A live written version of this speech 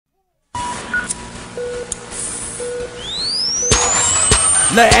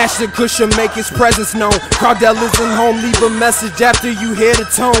Let Ashton Kutcher make his presence known. Cardell isn't home, leave a message after you hear the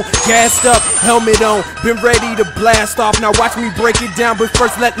tone. Gassed up, helmet on, been ready to blast off. Now watch me break it down, but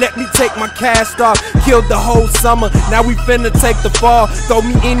first let me take my cast off. Killed the whole summer, now we finna take the fall. Throw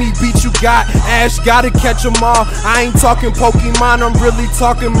me any beat you got, Ash gotta catch 'em all. I ain't talking Pokemon, I'm really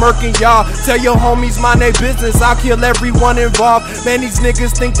talking murking y'all. Tell your homies mind their business, I'll kill everyone involved. Man, these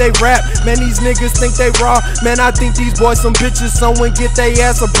niggas think they rap, man, these niggas think they raw. Man, I think these boys some bitches, someone get they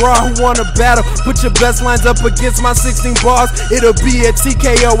ass a bra. Who wanna battle? Put your best lines up against my 16 bars. It'll be a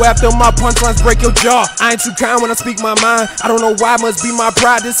TKO after my punchlines break your jaw. I ain't too kind when I speak my mind, I don't know why, must be my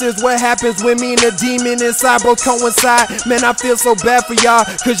pride. This is what happens when me and the demon inside both coincide. Man, I feel so bad for y'all,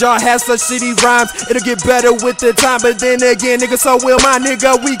 cause y'all have such shitty rhymes. It'll get better with the time, but then again, nigga, so will my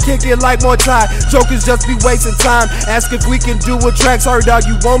nigga. We kick it like more time. Jokers just be wasting time. Ask if we can do a track. Sorry dog,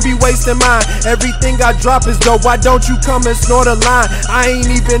 you won't be wasting mine. Everything I drop is dope, why don't you come and snort a line? I ain't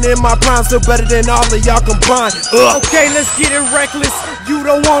even in my prime, still better than all of y'all combined. Okay, let's get it reckless. You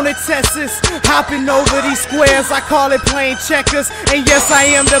don't wanna test this. Hopping over these squares, I call it playing checkers. And yes, I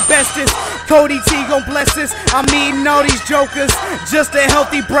am the bestest. Cody T gon' bless us. I'm eating all these jokers, just a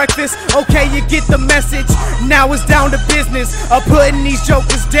healthy breakfast. Okay, you get the message. Now it's down to business of putting these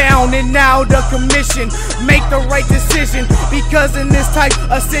jokers down, and now the commission make the right decision. Because in this type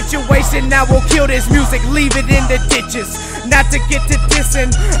of situation, now we'll kill this music, leave it in the ditches. Not to get to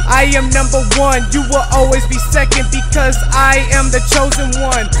dissing, I am number one. You will always be second because I am the chosen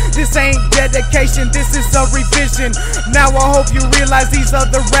one. This ain't dedication, this is a revision. Now I hope you realize these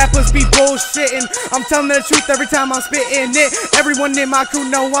other rappers be bullshitting. I'm telling the truth every time I'm spitting it. Everyone in my crew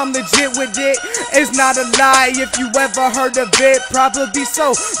know I'm legit with it. It's not a lie if you ever heard of it. Probably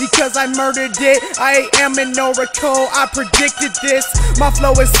so, because I murdered it. I am an oracle, I predicted this. My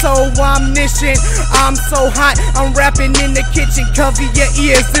flow is so omniscient, I'm so hot, I'm rapping in the kitchen. Cover your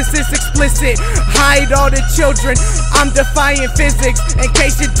ears, this is explicit. Hide all the children, I'm defying physics. In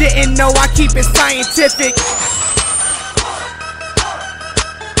case you didn't know, I keep it scientific.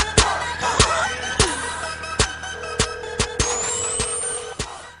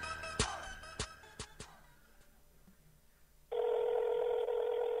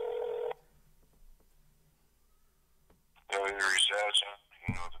 Yeah, you reach out,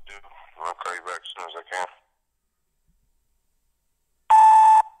 you know what to do. I'll call you back as soon as I can.